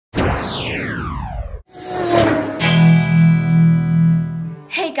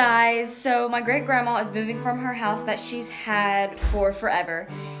Hey guys, so my great grandma is moving from her house that she's had for forever,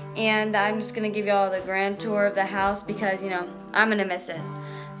 and I'm just gonna give y'all the grand tour of the house because, you know, I'm gonna miss it.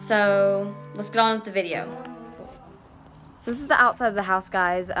 So let's get on with the video. So this is the outside of the house,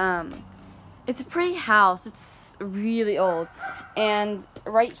 guys. It's a pretty house. It's really old, and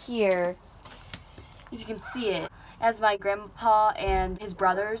right here, if you can see it, as my grandpa and his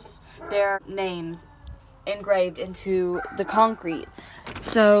brothers, their names engraved into the concrete.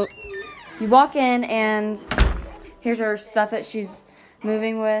 So you walk in and here's her stuff that she's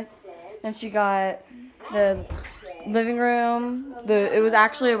moving with. And she got the living room. It was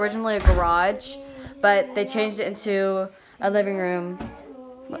actually originally a garage, but they changed it into a living room,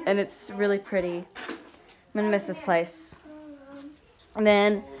 and it's really pretty. I'm gonna miss this place. And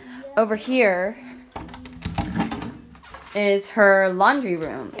then over here is her laundry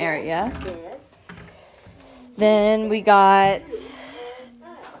room area. Then we got,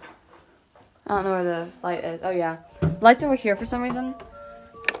 I don't know where the light is. Oh yeah, light's over here for some reason.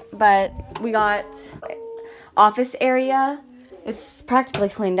 But we got office area. It's practically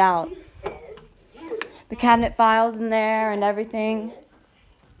cleaned out. The cabinet files in there and everything.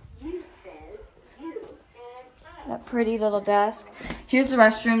 That pretty little desk. Here's the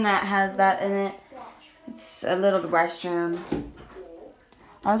restroom that has that in it. It's a little restroom.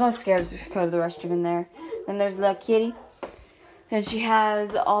 I was always scared to go to the restroom in there. Then there's the kitty. And she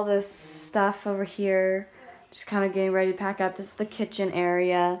has all this stuff over here. Just kind of getting ready to pack up. This is the kitchen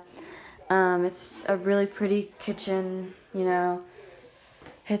area. It's a really pretty kitchen, you know.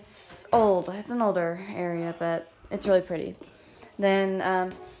 It's old. It's an older area, but it's really pretty.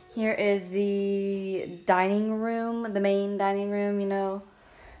 Then here is the dining room, the main dining room, you know.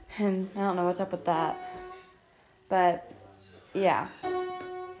 And I don't know what's up with that. But, yeah.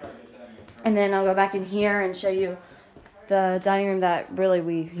 And then I'll go back in here and show you the dining room that really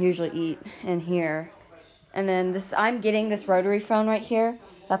we usually eat in here. And then this, I'm getting this rotary phone right here.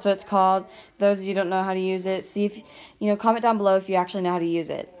 That's what it's called. Those of you who don't know how to use it, see if, you know, comment down below if you actually know how to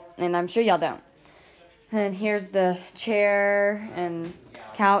use it. And I'm sure y'all don't. And here's the chair and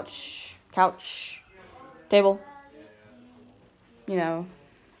couch, table. You know,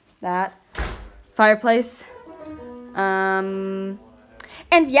 that. Fireplace.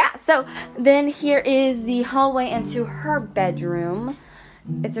 And yeah, so then here is the hallway into her bedroom.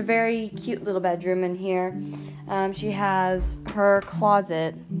 It's a very cute little bedroom in here. She has her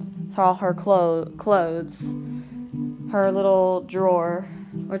closet for all her clothes. Her little drawer,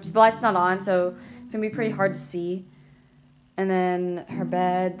 which the light's not on, so it's going to be pretty hard to see. And then her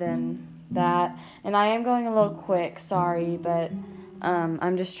bed, then that. And I am going a little quick, sorry, but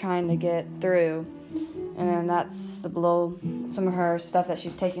I'm just trying to get through. And then that's the below some of her stuff that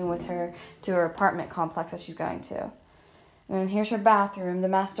she's taking with her to her apartment complex that she's going to. And then here's her bathroom, the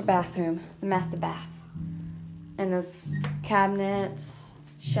master bath. And those cabinets,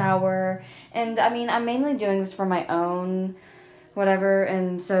 shower. And I mean, I'm mainly doing this for my own whatever,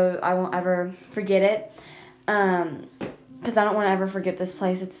 and so I won't ever forget it. Because I don't want to ever forget this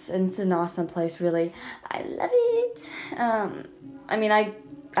place. It's an awesome place, really. I love it. I mean,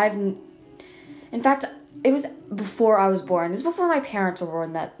 in fact, it was before I was born. It was before my parents were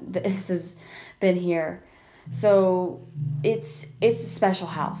born that this has been here. So it's a special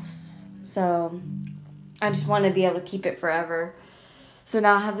house. So I just want to be able to keep it forever. So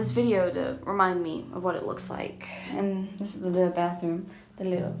now I have this video to remind me of what it looks like. And this is the little bathroom, the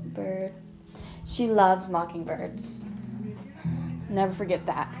little bird. She loves mockingbirds. Never forget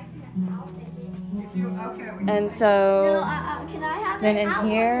that. And so then in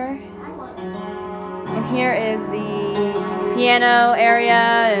here is the piano area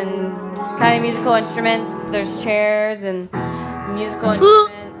and kind of musical instruments. There's chairs and musical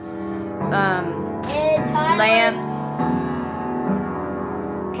instruments, lamps,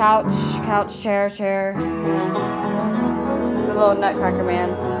 couch, chair. The little Nutcracker man.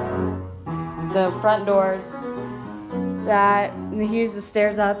 The front doors. And here's the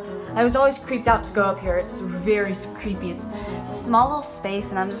stairs up. I was always creeped out to go up here. It's very creepy. It's a small little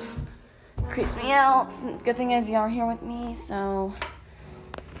space, and creeps me out. Good thing is y'all are here with me, so.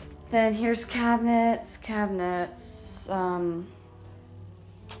 Then here's cabinets,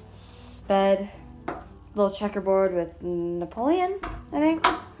 bed, little checkerboard with Napoleon, I think,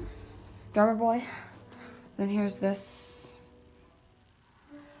 drummer boy. Then here's this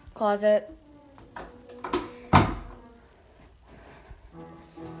closet.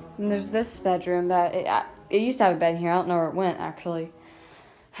 And there's this bedroom that it used to have a bed here. I don't know where it went, actually.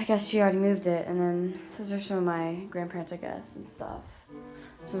 I guess she already moved it. And then those are some of my grandparents, I guess, and stuff.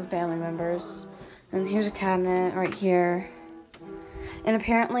 Some family members. And here's a cabinet right here. And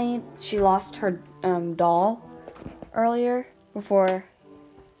apparently she lost her doll earlier before.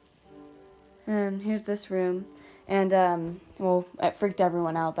 And here's this room. And, well, it freaked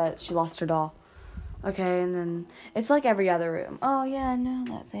everyone out that she lost her doll. Okay, and then it's like every other room. Oh, yeah, I know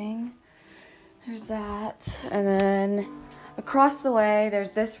that thing. There's that. And then across the way, there's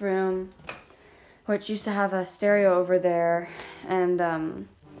this room, which used to have a stereo over there. And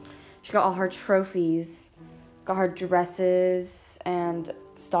she got all her trophies. Got her dresses and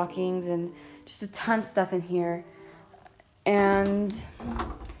stockings and just a ton of stuff in here. And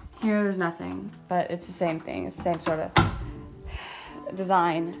here there's nothing, but it's the same thing. It's the same sort of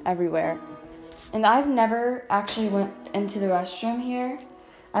design everywhere. And I've never actually went into the restroom here,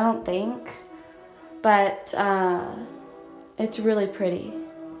 I don't think, but it's really pretty.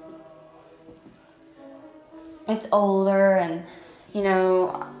 It's older, and you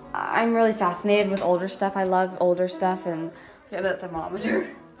know, I'm really fascinated with older stuff. I love older stuff. And look at the thermometer.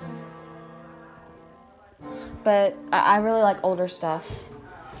 But I really like older stuff,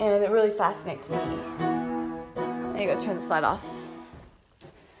 and it really fascinates me. I'm gonna go turn the slide off.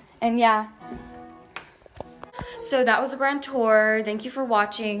 And yeah. So that was the grand tour. Thank you for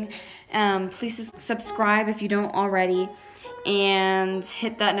watching. Please subscribe if you don't already. And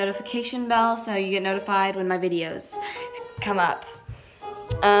hit that notification bell so you get notified when my videos come up.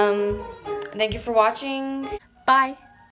 Thank you for watching. Bye.